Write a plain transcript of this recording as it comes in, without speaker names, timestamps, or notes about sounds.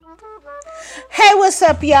Hey, what's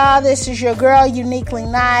up, y'all? This is your girl, Uniquely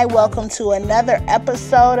Nye. Welcome to another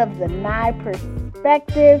episode of the Nye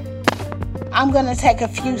Perspective. I'm going to take a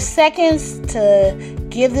few seconds to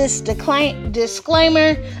give this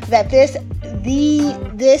disclaimer that this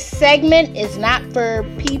segment is not for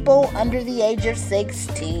people under the age of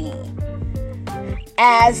 16.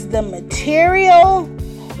 As the material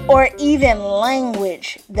or even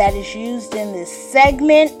language that is used in this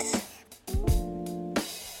segment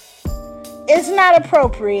is not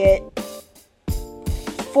appropriate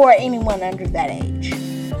for anyone under that age.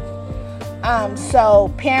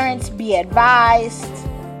 So parents, be advised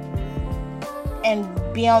and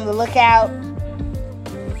be on the lookout.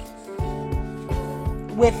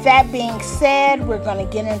 With that being said, we're going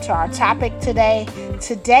to get into our topic today.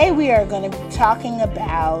 Today we are going to be talking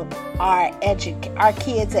about our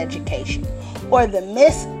kids' education, or the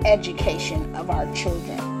miseducation of our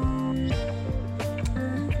children.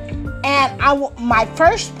 And my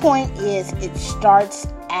first point is it starts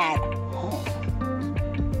at home.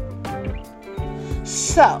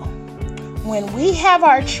 So, when we have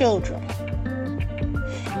our children,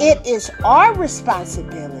 it is our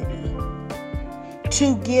responsibility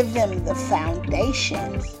to give them the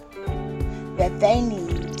foundations that they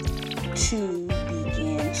need to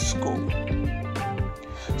begin school.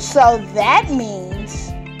 So that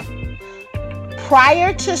means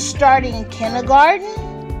prior to starting kindergarten,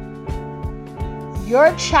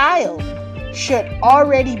 your child should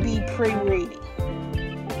already be pre-reading.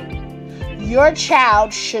 Your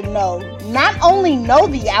child should not only know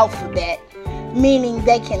the alphabet, meaning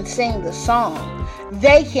they can sing the song,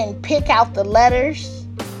 they can pick out the letters,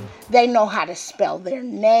 they know how to spell their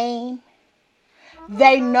name,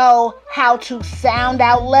 they know how to sound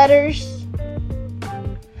out letters,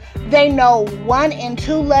 they know 1- and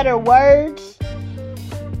 2-letter words.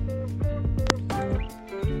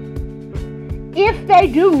 If they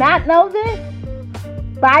do not know this,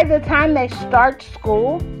 by the time they start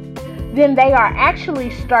school, then they are actually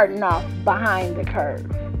starting off behind the curve.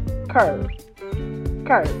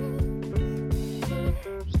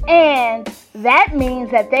 And that means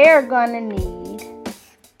that they are going to need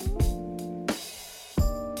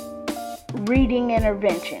reading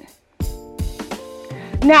intervention.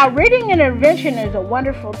 Now, reading intervention is a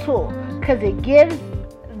wonderful tool because it gives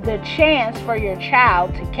the chance for your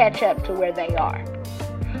child to catch up to where they are.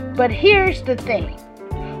 But here's the thing.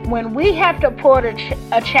 When we have to pull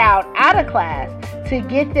a child out of class to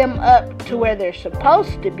get them up to where they're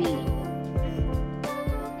supposed to be,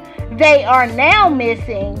 they are now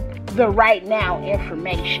missing the right now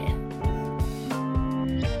information.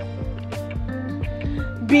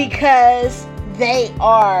 Because they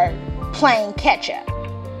are playing catch up.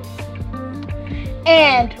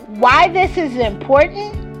 And why this is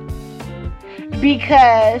important?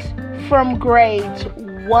 Because from grades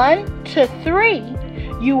 1 to 3,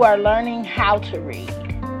 you are learning how to read.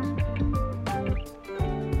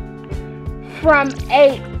 From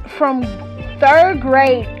 3rd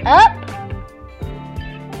grade up,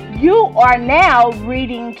 you are now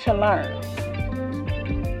reading to learn.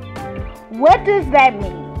 What does that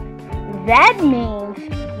mean? That means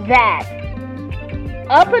that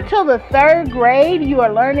up until the 3rd grade, you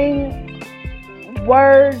are learning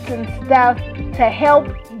words and stuff to help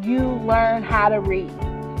you learn how to read.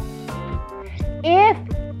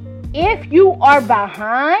 If you are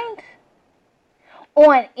behind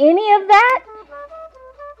on any of that,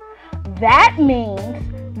 that means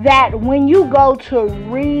that when you go to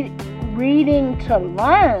reading to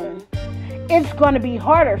learn, it's going to be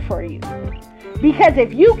harder for you. Because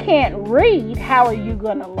if you can't read, how are you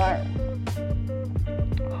going to learn?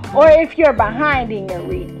 Or if you're behind in your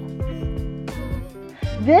reading.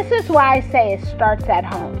 This is why I say it starts at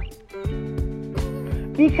home.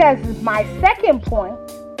 Because my second point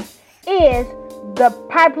is the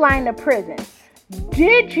pipeline to prison.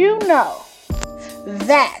 Did you know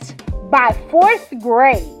that by 4th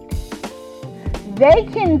grade, they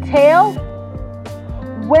can tell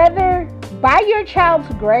whether, by your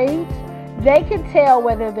child's grades, they can tell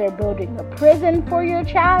whether they're building a prison for your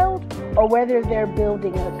child or whether they're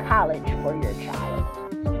building a college for your child.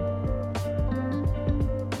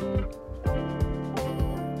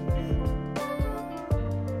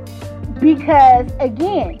 Because,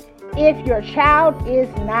 again, if your child is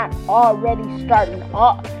not already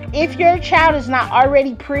if your child is not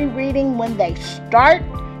already pre-reading when they start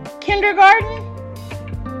kindergarten,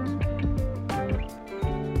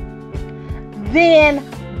 then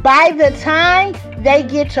by the time they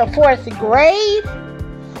get to 4th grade,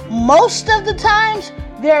 most of the times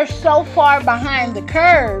they're so far behind the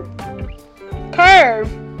curve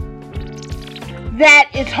that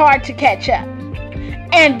it's hard to catch up.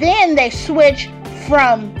 And then they switch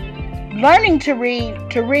from learning to read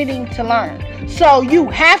to reading to learn. So you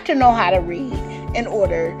have to know how to read in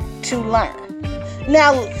order to learn.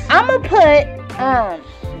 Now, I'm going to put,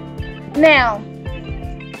 now,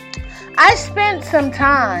 I spent some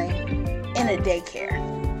time in a daycare.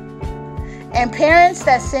 And parents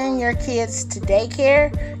that send your kids to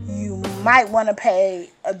daycare, you might want to pay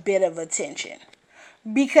a bit of attention.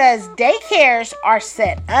 Because daycares are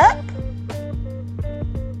set up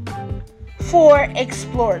for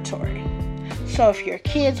exploratory. So if your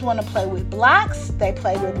kids want to play with blocks, they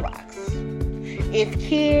play with blocks. If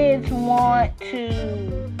kids want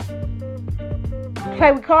to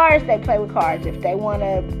play with cars, they play with cars. If they want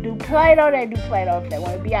to do Play-Doh, they do Play-Doh. If they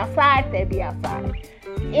want to be outside, they be outside.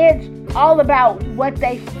 It's all about what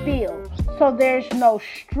they feel. So there's no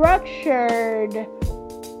structured.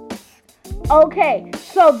 Okay,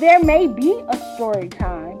 so there may be a story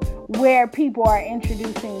time where people are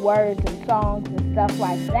introducing words and songs and stuff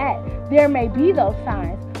like that. There may be those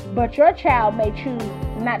times, but your child may choose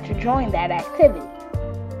not to join that activity.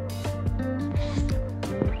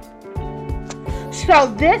 So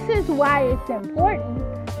this is why it's important,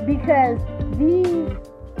 because these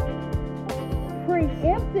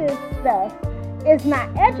preemptive stuff is not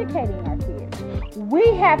educating our kids.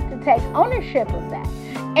 We have to take ownership of that.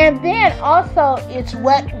 And then also it's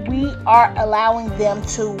what we are allowing them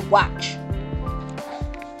to watch.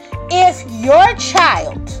 If your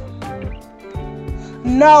child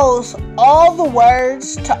knows all the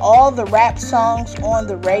words to all the rap songs on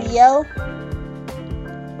the radio,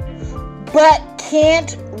 but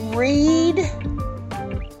can't read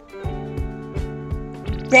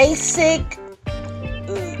basic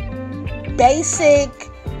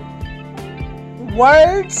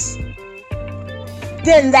words,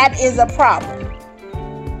 then that is a problem.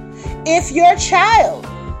 If your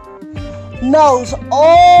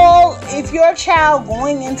child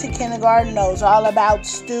going into kindergarten knows all about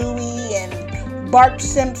Stewie and Bart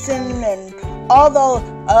Simpson and all those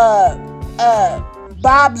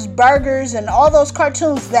Bob's Burgers and all those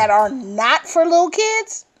cartoons that are not for little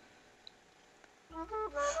kids,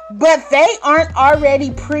 but they aren't already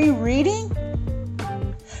pre-reading,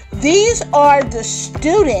 these are the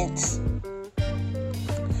students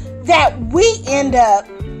that we end up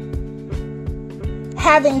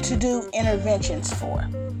having to do interventions for.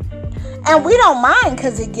 And we don't mind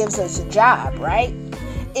because it gives us a job, right?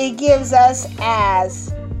 It gives us,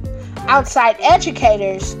 as outside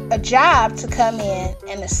educators, a job to come in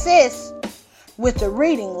and assist with the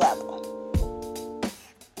reading level,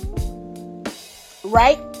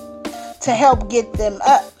 right? To help get them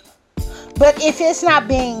up. But if it's not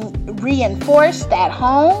being reinforced at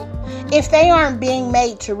home, if they aren't being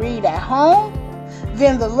made to read at home,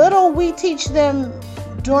 then the little we teach them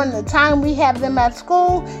during the time we have them at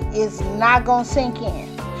school is not going to sink in.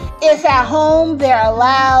 If at home they're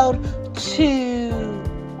allowed to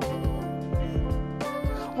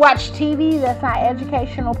watch TV that's not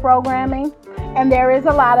educational programming, and there is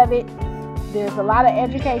a lot of it, there's a lot of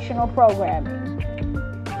educational programming.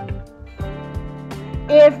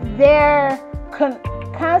 If they're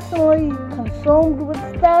constantly consumed with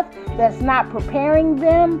stuff that's not preparing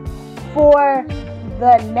them for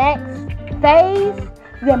the next phase,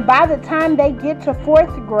 then by the time they get to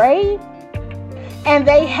 4th grade and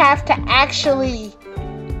they have to actually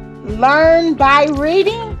learn by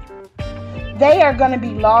reading, they are going to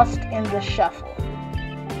be lost in the shuffle.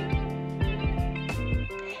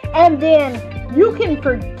 And then you can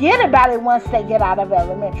forget about it once they get out of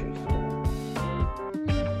elementary school.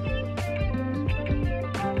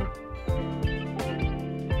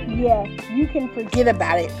 Yeah, you can forget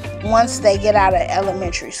about it once they get out of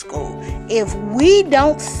elementary school. If we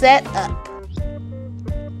don't set up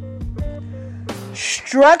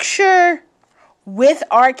structure with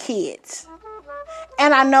our kids,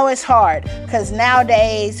 and I know it's hard because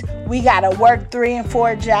nowadays we got to work 3 and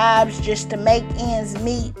 4 jobs just to make ends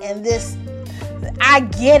meet, and this, I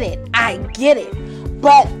get it.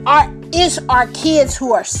 But it's our kids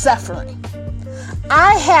who are suffering.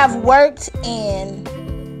 I have worked in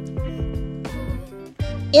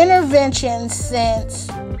interventions since,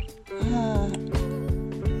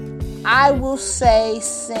 I will say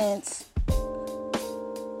since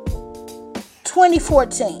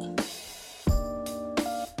 2014.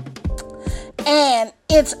 And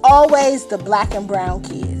it's always the black and brown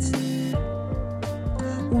kids,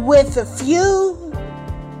 with a few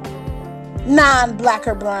non-black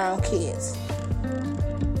or brown kids.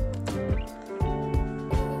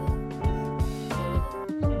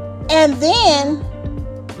 And then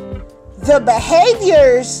the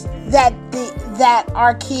behaviors that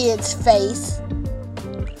our kids face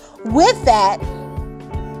with that,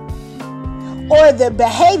 or the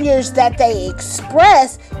behaviors that they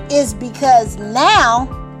express, is because now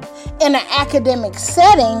in an academic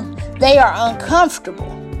setting they are uncomfortable.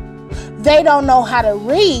 They don't know how to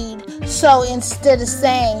read, so instead of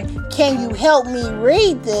saying, "Can you help me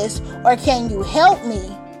read this?" or "Can you help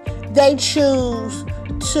me?" they choose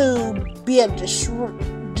to be a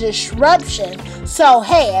disruption. So,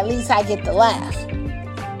 hey, at least I get to laugh.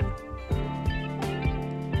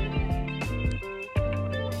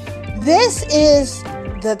 This is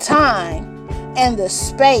the time and the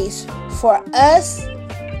space for us.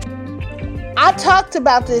 I talked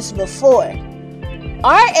about this before.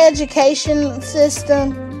 Our education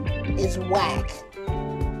system is whack.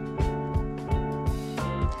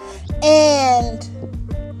 And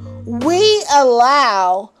we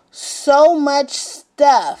allow so much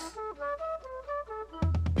stuff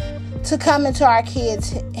to come into our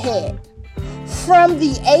kids' head. From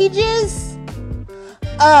the ages,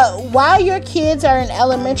 while your kids are in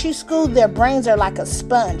elementary school, their brains are like a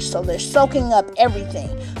sponge, so they're soaking up everything.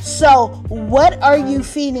 So what are you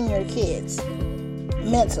feeding your kids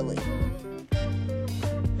mentally?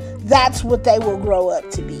 That's what they will grow up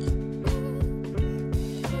to be.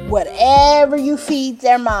 Whatever you feed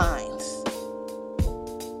their minds.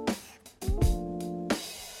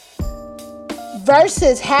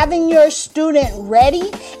 Versus having your student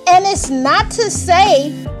ready. And it's not to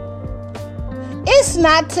say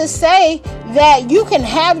that you can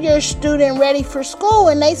have your student ready for school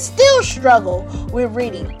and they still struggle with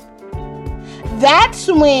reading. That's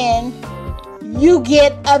when you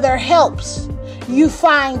get other helps. You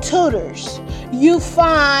find tutors. You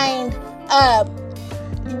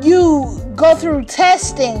go through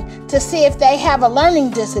testing to see if they have a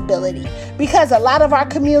learning disability, because a lot of our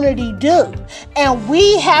community do. And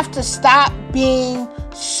we have to stop being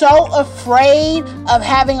so afraid of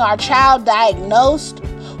having our child diagnosed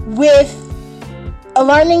with a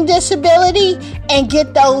learning disability and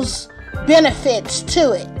get those benefits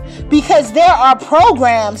to it. Because there are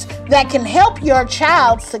programs that can help your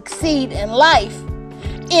child succeed in life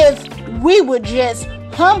if we would just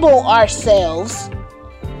humble ourselves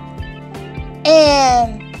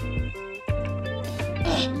and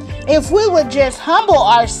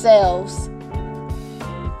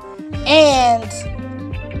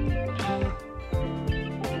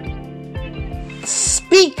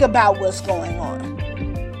speak about what's going on.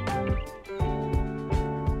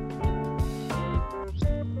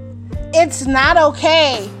 It's not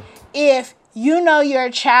okay if you know your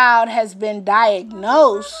child has been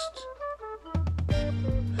diagnosed.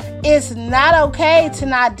 It's not okay to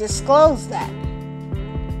not disclose that.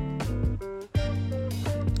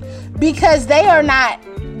 Because they are not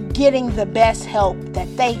getting the best help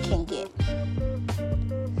that they can get.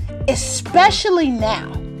 Especially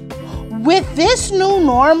now. With this new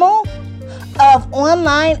normal of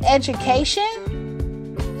online education,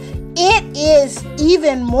 it is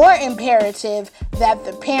even more imperative that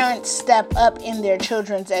the parents step up in their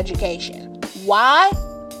children's education. Why?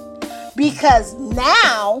 Because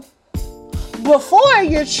now, before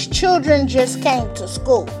your children just came to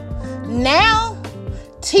school, now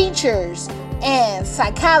teachers and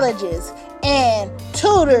psychologists and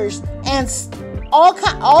tutors and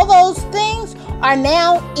all those things are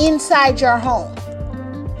now inside your home.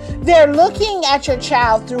 They're looking at your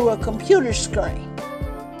child through a computer screen.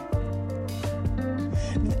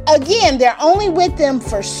 Again, they're only with them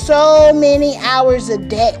for so many hours a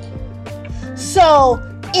day. So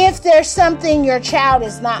if there's something your child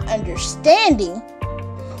is not understanding,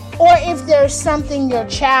 or if there's something your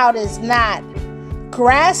child is not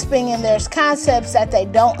grasping and there's concepts that they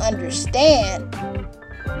don't understand,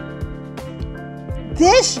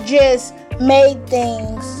 this just made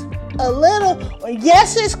things a little,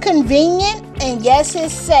 yes, it's convenient and yes,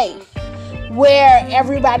 it's safe, where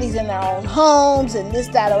everybody's in their own homes and this,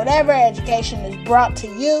 that, or whatever. Education is brought to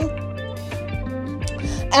you.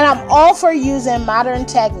 And I'm all for using modern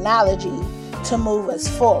technology to move us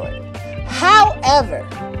forward. However,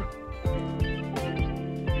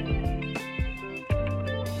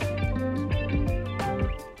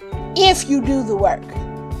 if you do the work,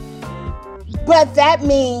 but that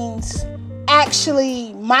means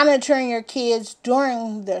actually monitoring your kids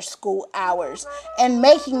during their school hours and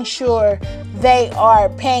making sure they are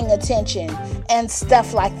paying attention and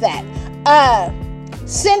stuff like that.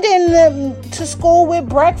 Sending them to school with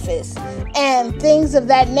breakfast and things of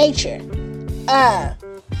that nature.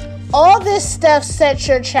 All this stuff sets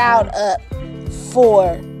your child up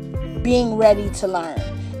for being ready to learn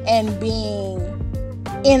and being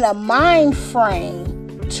in a mind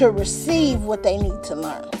frame to receive what they need to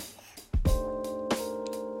learn.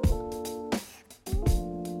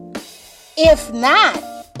 If not,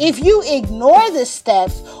 if you ignore the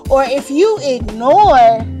steps, or if you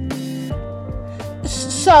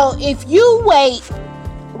if you wait,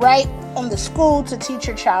 right, on the school to teach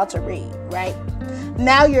your child to read, right?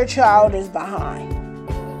 Now your child is behind.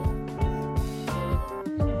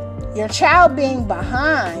 Your child being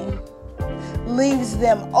behind leaves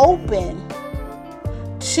them open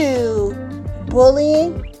to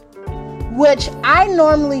bullying, which I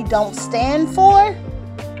normally don't stand for,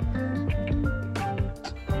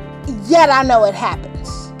 yet I know it happens.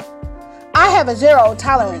 I have a zero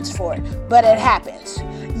tolerance for it, but it happens.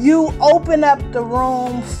 You open up the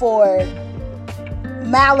room for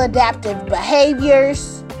maladaptive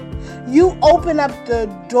behaviors. You open up the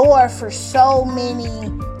door for so many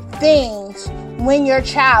things when your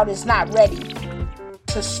child is not ready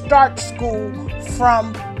to start school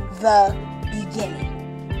from the beginning.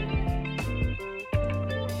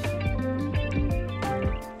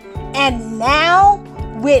 And now,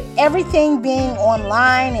 with everything being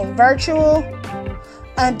online and virtual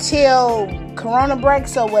until Corona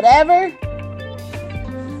breaks or whatever,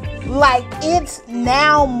 like, it's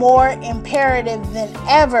now more imperative than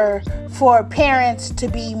ever for parents to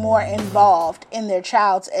be more involved in their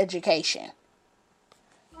child's education.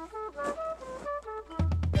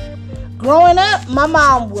 Growing up, my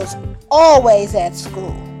mom was always at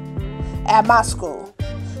school, at my school.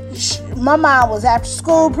 My mom was after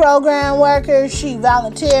school program worker. She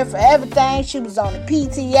volunteered for everything. She was on the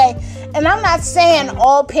PTA. And I'm not saying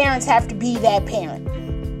all parents have to be that parent.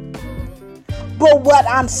 But what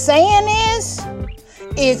I'm saying is,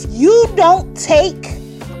 if you don't take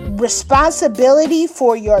responsibility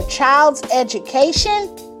for your child's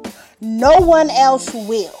education, no one else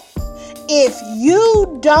will. If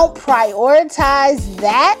you don't prioritize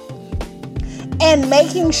that and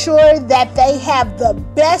making sure that they have the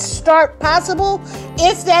best start possible,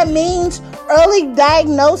 if that means early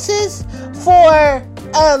diagnosis for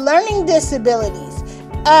learning disabilities,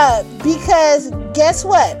 because guess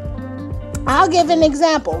what? I'll give an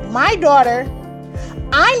example. My daughter,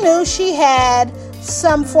 I knew she had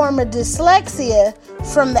some form of dyslexia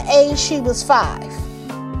from the age she was 5.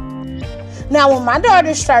 Now, when my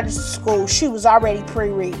daughter started school, she was already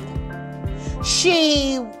pre-reading.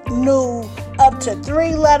 She knew up to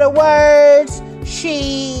 3-letter words.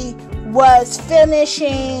 She was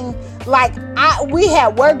finishing, we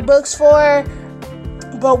had workbooks for her,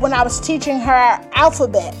 but when I was teaching her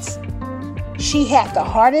alphabets, she had the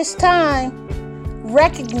hardest time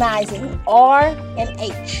recognizing R and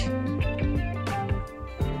H.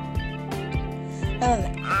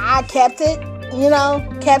 And I kept it,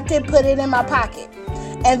 put it in my pocket.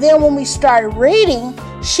 And then when we started reading,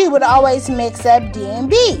 she would always mix up D and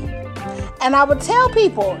B. And I would tell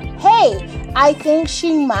people, hey, I think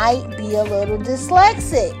she might be a little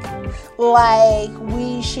dyslexic.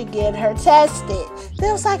 We should get her tested.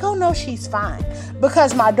 They was like, oh no, she's fine.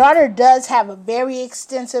 Because my daughter does have a very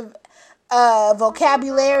extensive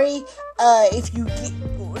vocabulary.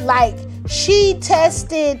 She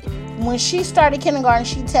tested, when she started kindergarten,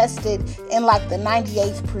 she tested in the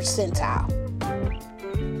 98th percentile.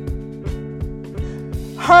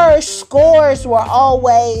 Her scores were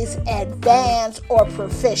always advanced or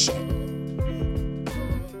proficient.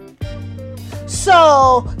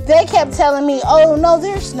 So they kept telling me, oh no,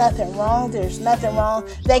 there's nothing wrong.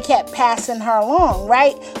 They kept passing her along,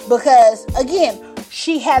 right? Because again,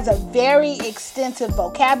 she has a very extensive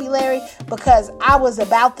vocabulary, because I was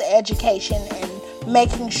about the education and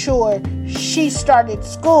making sure she started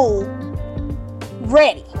school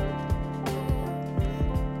ready.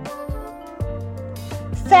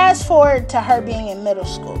 Fast forward to her being in middle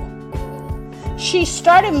school. She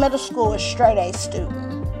started middle school a straight A student.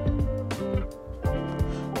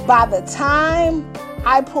 By the time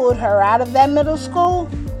I pulled her out of that middle school,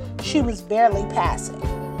 she was barely passing.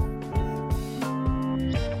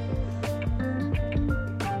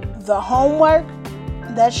 The homework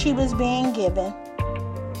that she was being given,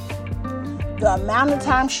 the amount of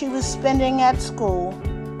time she was spending at school,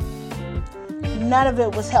 none of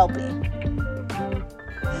it was helping.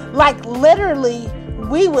 Literally,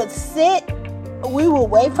 we would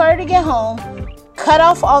wait for her to get home, cut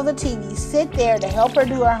off all the TV, sit there to help her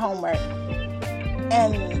do her homework,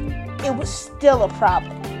 and it was still a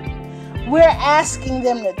problem. We're asking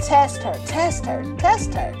them to test her.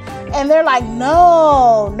 And they're like,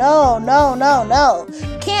 no.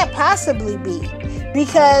 Can't possibly be,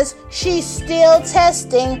 because she's still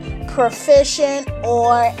testing proficient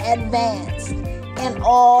or advanced in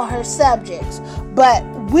all her subjects. But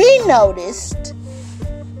we noticed,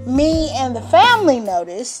 me and the family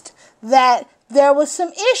noticed, that there was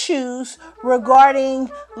some issues regarding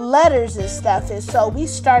letters and stuff. And so we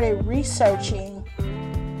started researching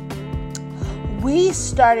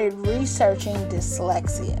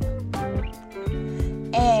dyslexia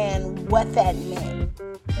and what that meant.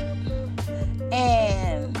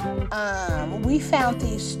 And we found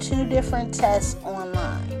these 2 different tests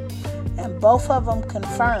online, and both of them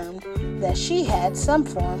confirmed that she had some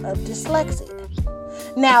form of dyslexia.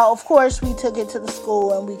 Now, of course, we took it to the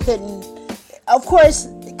school and we couldn't, of course,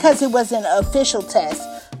 because it was an official test,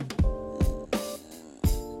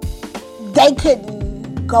 they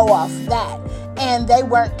couldn't go off that. And they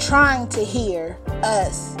weren't trying to hear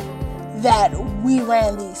us that we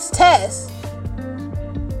ran these tests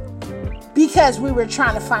because we were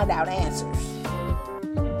trying to find out answers.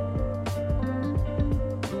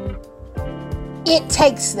 It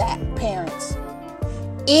takes that, parents.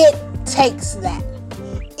 It takes that.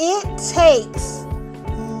 It takes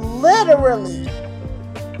literally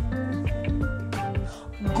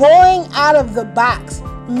going out of the box,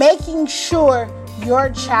 making sure your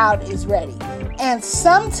child is ready. And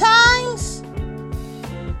sometimes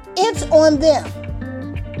it's on them.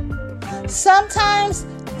 Sometimes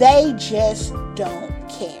they just don't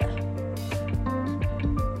care.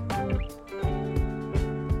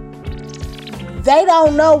 They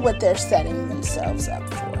don't know what they're setting themselves up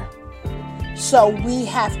for. So we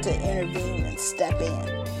have to intervene and step in.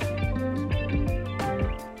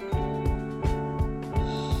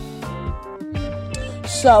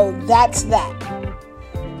 So that's that.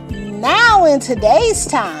 Now in today's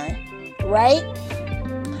time, right?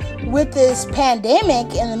 With this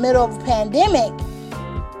pandemic, in the middle of a pandemic,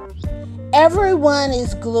 everyone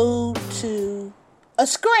is glued to a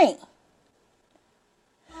screen.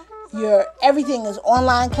 Everything is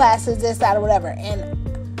online classes, this, that, or whatever. And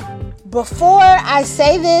before I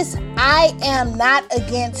say this, I am not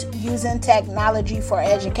against using technology for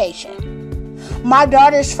education. My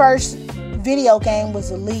daughter's first video game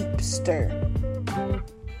was a Leapster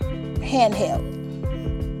handheld,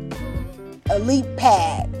 a Leap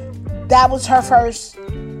Pad. That was her first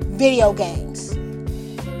video games.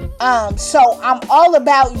 So I'm all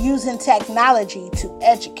about using technology to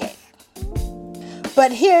educate.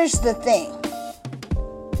 But here's the thing.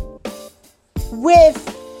 With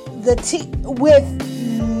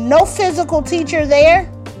no physical teacher there,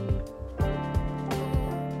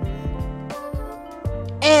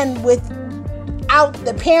 and without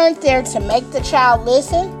the parent there to make the child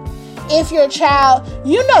listen, if your child,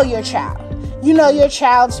 you know your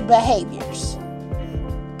child's behaviors.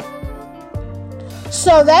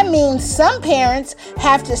 So that means some parents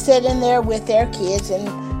have to sit in there with their kids and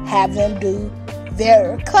have them do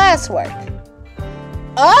their classwork.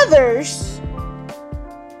 Others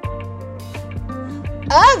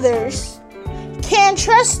can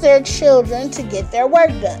trust their children to get their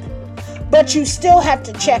work done, but you still have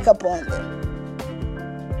to check up on them,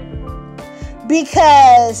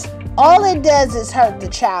 because all it does is hurt the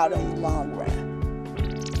child in the long run.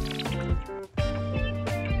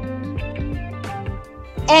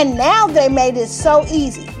 And now they made it so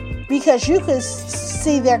easy because you could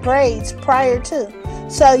see their grades prior to.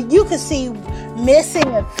 So you could see missing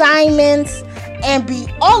assignments and be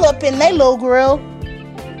all up in their little grill.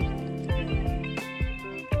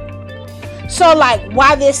 So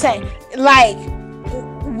why they're saying,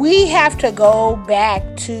 we have to go back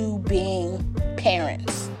to being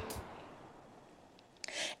parents.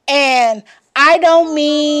 And I don't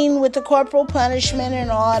mean with the corporal punishment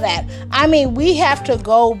and all that. I mean, we have to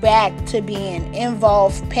go back to being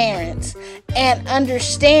involved parents and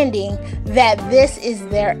understanding that this is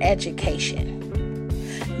their education.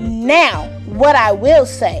 Now, what I will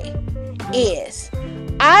say is,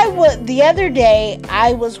 the other day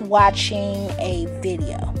I was watching a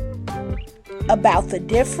video about the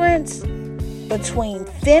difference between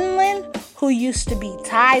Finland, who used to be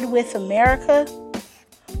tied with America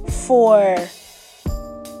for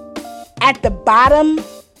at the bottom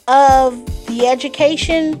of the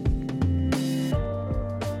education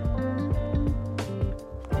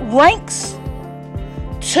ranks,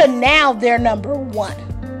 to now they're number 1.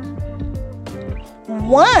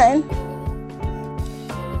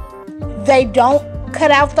 They don't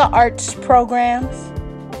cut out the arts programs,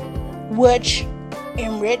 which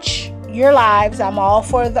enrich your lives. I'm all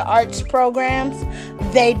for the arts programs.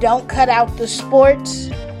 They don't cut out the sports.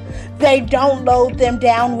 They don't load them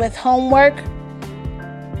down with homework.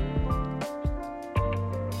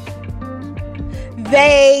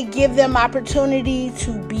 They give them opportunity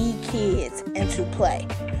to be kids and to play.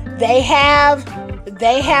 They have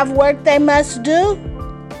work they must do,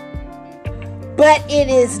 but it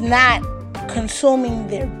is not consuming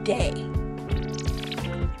their day.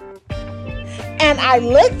 And I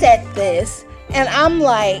looked at this and I'm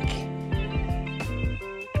like,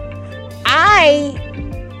 I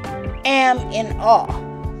am in awe.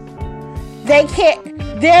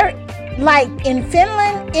 They're like in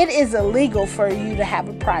Finland, it is illegal for you to have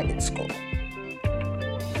a private school.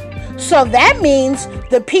 So that means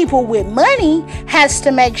the people with money has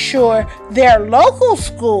to make sure their local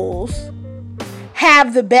schools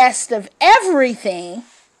have the best of everything,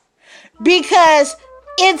 because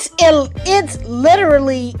it's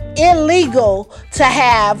literally illegal to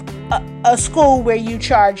have a school where you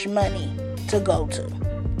charge money to go to.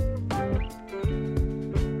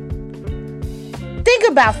 Think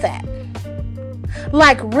about that.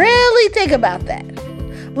 Like, really think about that.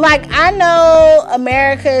 Like, I know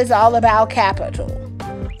America is all about capital.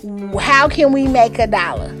 How can we make $1?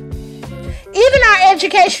 Even our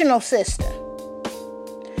educational system.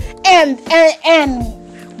 And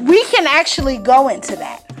we can actually go into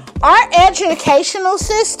that. Our educational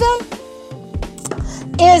system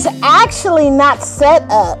is actually not set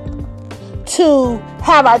up to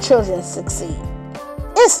have our children succeed.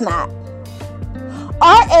 It's not.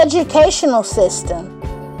 Our educational system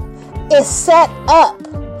is set up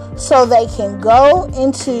so they can go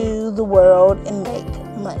into the world and make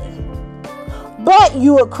money. But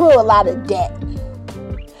you accrue a lot of debt,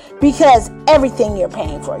 because everything you're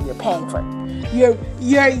paying for. You're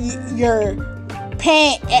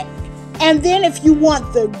paying, and then if you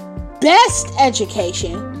want the best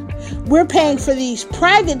education, we're paying for these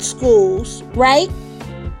private schools, right?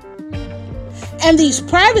 And these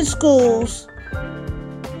private schools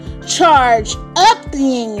charge up the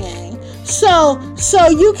yin-yang. So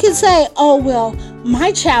you can say, oh, well,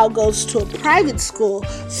 my child goes to a private school,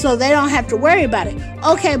 so they don't have to worry about it.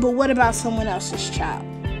 Okay, but what about someone else's child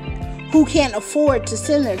who can't afford to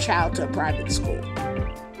send their child to a private school?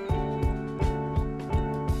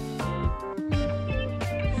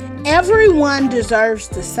 Everyone deserves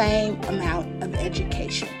the same amount of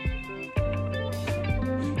education.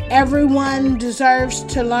 Everyone deserves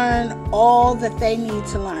to learn all that they need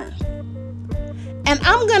to learn. And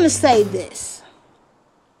I'm going to say this.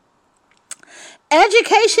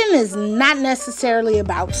 Education is not necessarily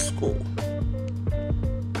about school.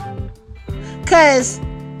 Because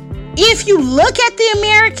if you look at the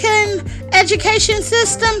American education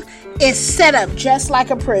system, it's set up just like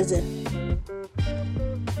a prison.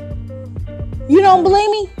 You don't believe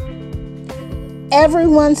me?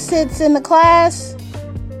 Everyone sits in the class.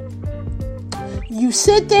 You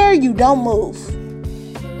sit there, you don't move.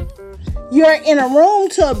 You're in a room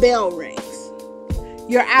till a bell rings.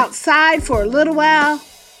 You're outside for a little while.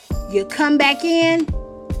 You come back in.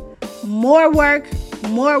 More work,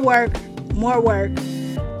 more work, more work.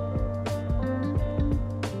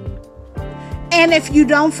 And if you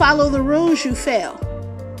don't follow the rules, you fail.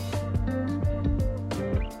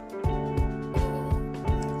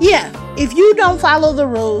 Yeah, if you don't follow the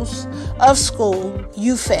rules of school,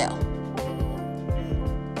 you fail.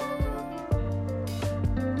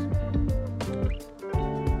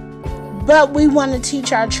 But we want to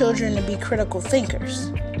teach our children to be critical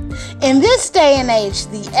thinkers. In this day and age,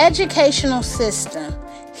 the educational system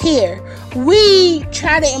here, we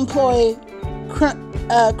try to employ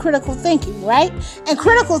critical thinking, right? And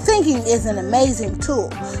critical thinking is an amazing tool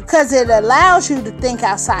because it allows you to think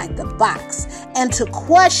outside the box and to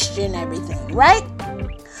question everything, right?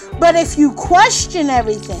 But if you question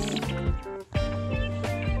everything,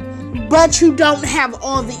 but you don't have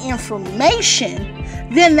all the information,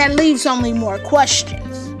 then that leaves only more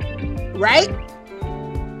questions, right?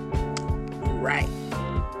 Right.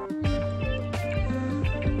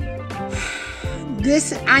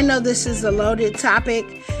 I know this is a loaded topic,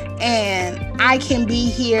 and I can be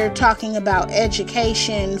here talking about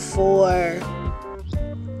education for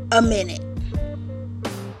a minute.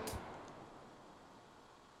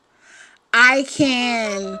 I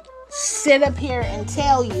can sit up here and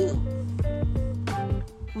tell you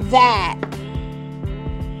that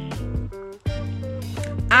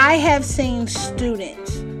I have seen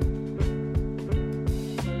students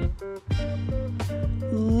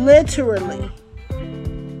literally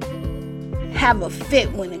have a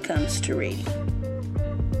fit when it comes to reading,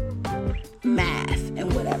 math,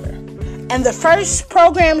 and whatever. And the first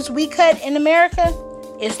programs we cut in America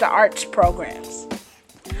is the arts programs.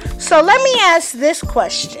 So let me ask this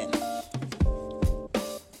question.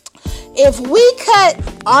 If we cut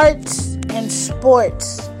arts and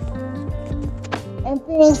sports and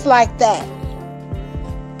things like that,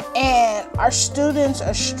 and our students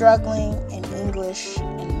are struggling in English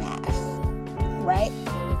and math, right?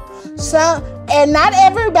 And not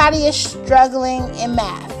everybody is struggling in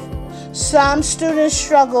math. Some students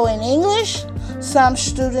struggle in English, some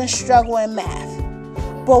students struggle in math.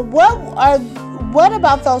 But what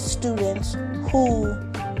about those students who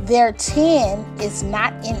their 10 is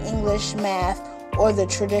not in English, math, or the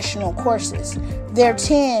traditional courses? Their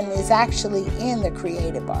 10 is actually in the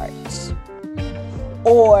creative arts,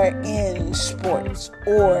 or in sports,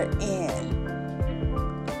 or in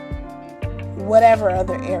whatever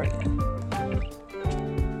other area.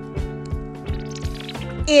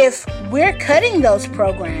 If we're cutting those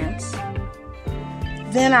programs,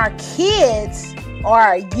 then our kids or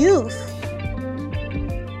our youth,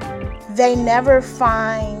 they never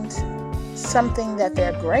find something that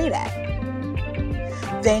they're great at.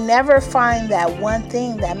 They never find that one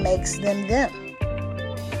thing that makes them them.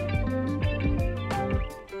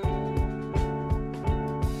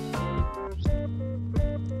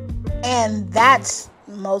 And that's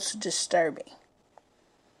most disturbing.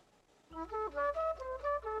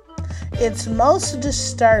 It's most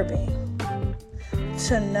disturbing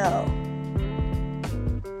to know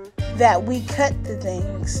that we cut the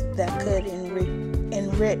things that could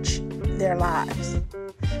enrich their lives.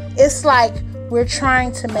 It's like we're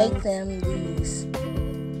trying to make them these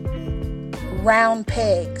round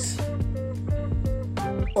pegs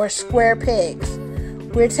or square pegs.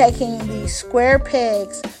 We're taking these square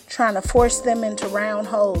pegs, trying to force them into round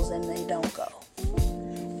holes, and they don't go.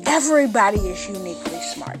 Everybody is uniquely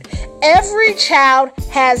smart. Every child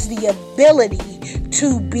has the ability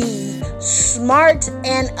to be smart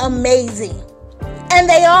and amazing. And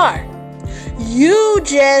they are. You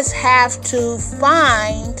just have to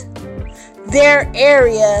find their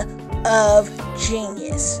area of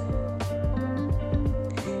genius.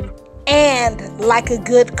 And like a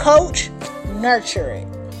good coach, nurture it.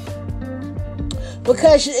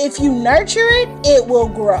 Because if you nurture it, it will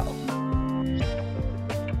grow.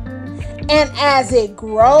 And as it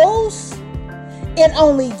grows, it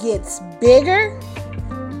only gets bigger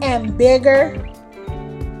and bigger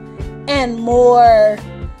and more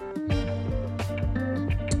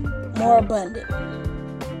abundant.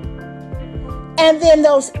 And then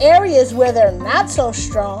those areas where they're not so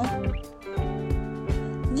strong,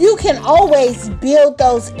 you can always build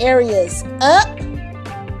those areas up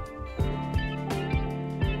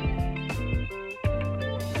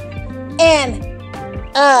and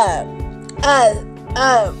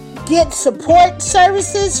get support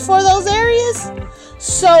services for those areas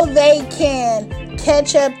so they can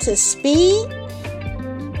catch up to speed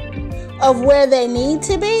of where they need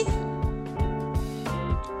to be.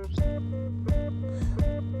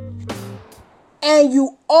 And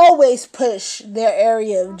you always push their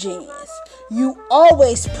area of genius. You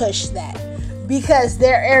always push that because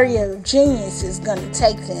their area of genius is going to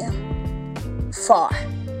take them far.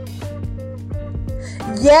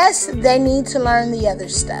 Yes, they need to learn the other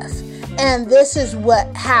stuff. And this is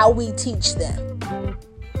how we teach them.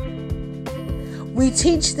 We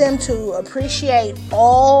teach them to appreciate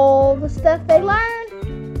all the stuff they learn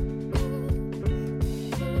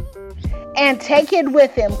and take it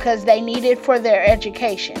with them because they need it for their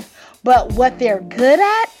education. But what they're good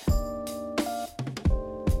at,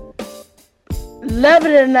 love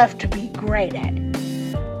it enough to be great at it.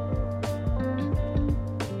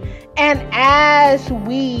 And as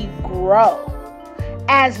we grow,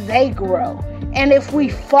 as they grow, and if we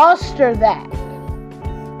foster that,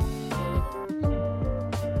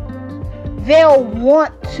 they'll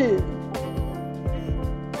want to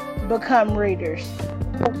become readers,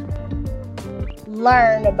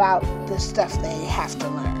 learn about the stuff they have to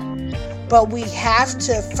learn. But we have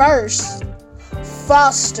to first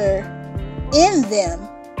foster in them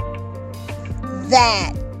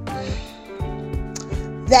that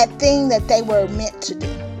thing that they were meant to do.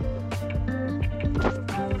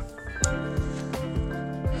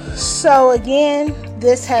 So again,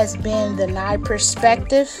 this has been the Nye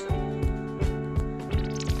Perspective.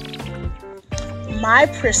 My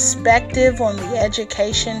perspective on the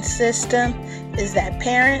education system is that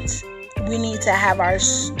parents, we need to have our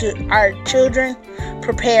children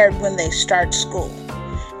prepared when they start school.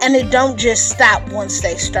 And it don't just stop once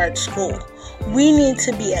they start school. We need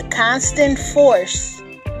to be a constant force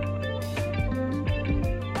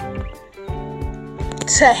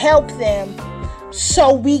to help them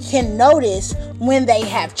so we can notice when they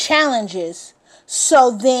have challenges.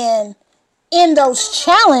 So then in those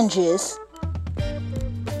challenges,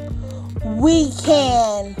 we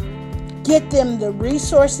can get them the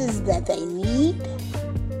resources that they need.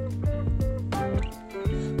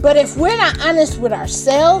 But if we're not honest with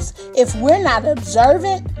ourselves, if we're not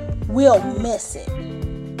observant, we'll miss it.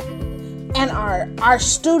 And our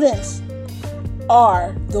students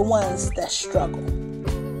are the ones that struggle.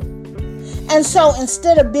 And so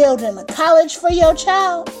instead of building a college for your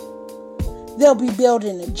child, they'll be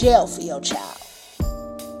building a jail for your child.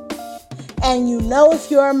 And you know,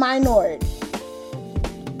 if you're a minority,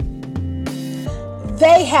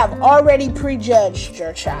 they have already prejudged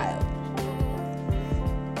your child.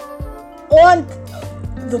 On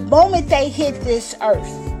the moment they hit this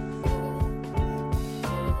earth,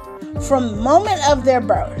 from the moment of their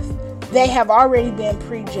birth, they have already been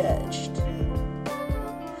prejudged.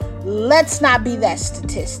 Let's not be that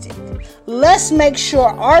statistic. Let's make sure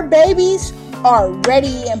our babies are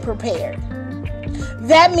ready and prepared.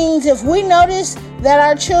 That means if we notice that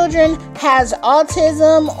our children has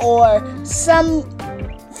autism or some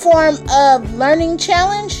form of learning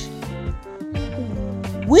challenge,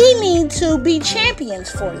 we need to be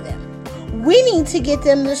champions for them. We need to get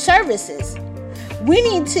them the services. We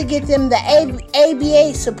need to get them the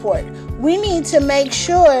ABA support. We need to make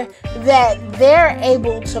sure that they're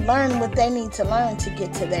able to learn what they need to learn to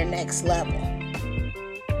get to their next level.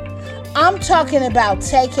 I'm talking about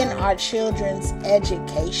taking our children's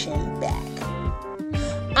education back.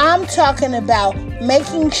 I'm talking about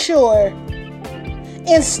making sure,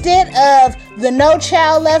 instead of the No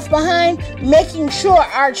Child Left Behind, making sure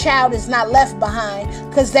our child is not left behind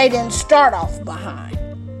because they didn't start off behind.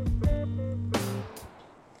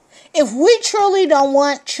 If we truly don't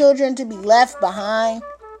want children to be left behind,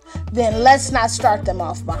 then let's not start them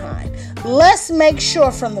off behind. Let's make sure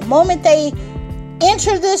from the moment they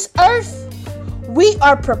enter this earth, we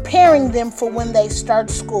are preparing them for when they start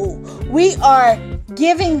school. We are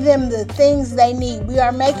giving them the things they need. We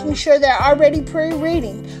are making sure they're already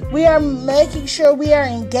pre-reading. We are making sure we are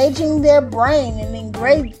engaging their brain and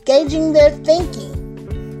engaging their thinking.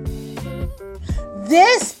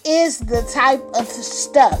 This is the type of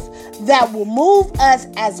stuff that will move us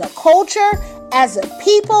as a culture, as a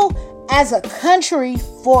people, as a country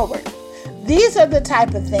forward. These are the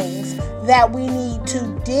type of things that we need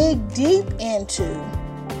to dig deep into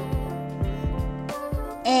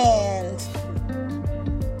and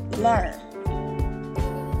learn.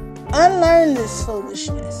 Unlearn this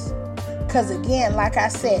foolishness. Because again, like I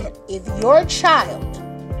said, if your child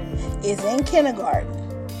is in kindergarten,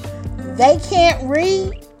 they can't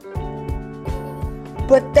read,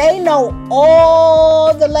 but they know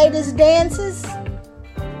all the latest dances,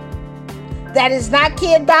 that is not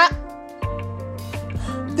Kid Bop.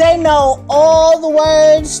 They know all the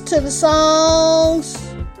words to the songs,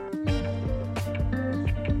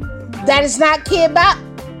 that is not Kid Bop.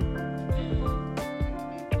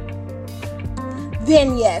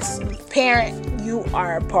 Then yes, parent, you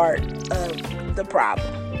are a part of the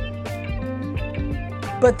problem.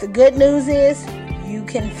 But the good news is you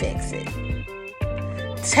can fix it.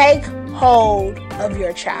 Take hold of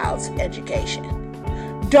your child's education.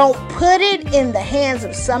 Don't put it in the hands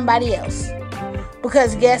of somebody else.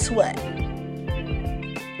 Because guess what?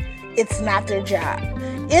 It's not their job.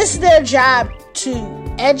 It's their job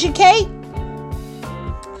to educate,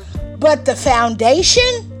 but the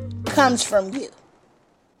foundation comes from you.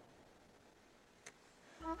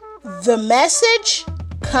 The message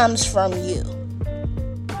comes from you.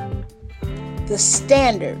 The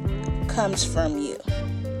standard comes from you.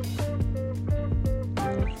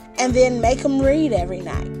 And then make them read every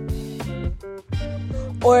night.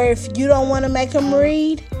 Or if you don't want to make them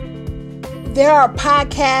read, there are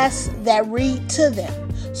podcasts that read to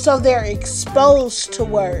them. So they're exposed to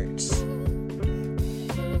words.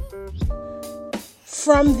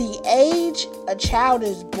 From the age a child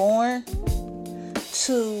is born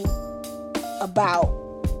to about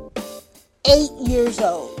 8 years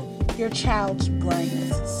old, your child's brain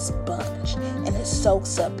is a sponge and it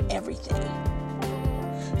soaks up everything.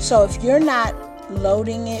 So if you're not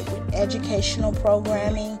loading it with educational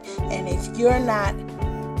programming, and if you're not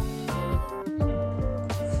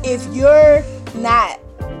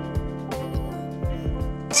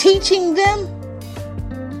teaching them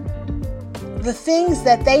the things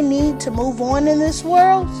that they need to move on in this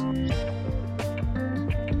world,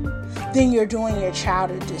 then you're doing your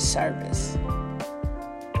child a disservice.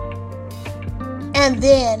 And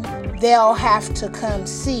then they'll have to come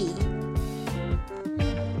see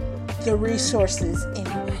the resources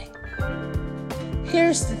anyway.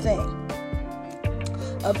 Here's the thing.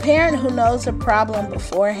 A parent who knows a problem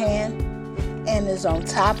beforehand and is on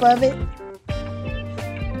top of it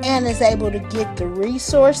and is able to get the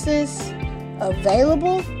resources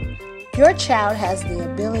available, your child has the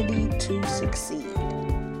ability to succeed.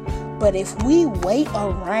 But if we wait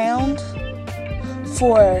around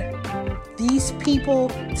for these people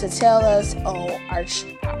to tell us, oh,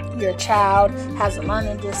 your child has a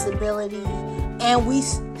learning disability and we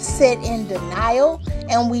sit in denial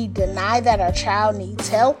and we deny that our child needs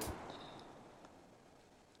help,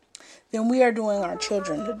 then we are doing our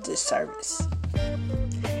children a disservice.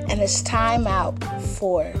 And it's time out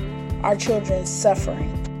for our children's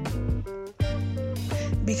suffering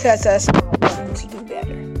because us not wanting to do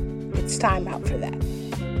better. It's time out for that.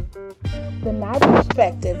 The Nye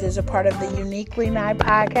Perspective is a part of the Uniquely Nye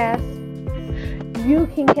podcast. You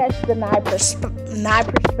can catch the Nye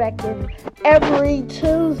Perspective every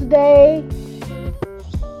Tuesday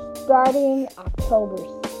starting October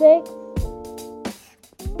 6th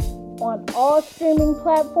on all streaming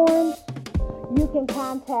platforms. You can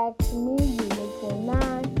contact me, Uniquely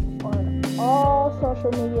Nye, on all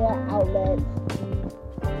social media outlets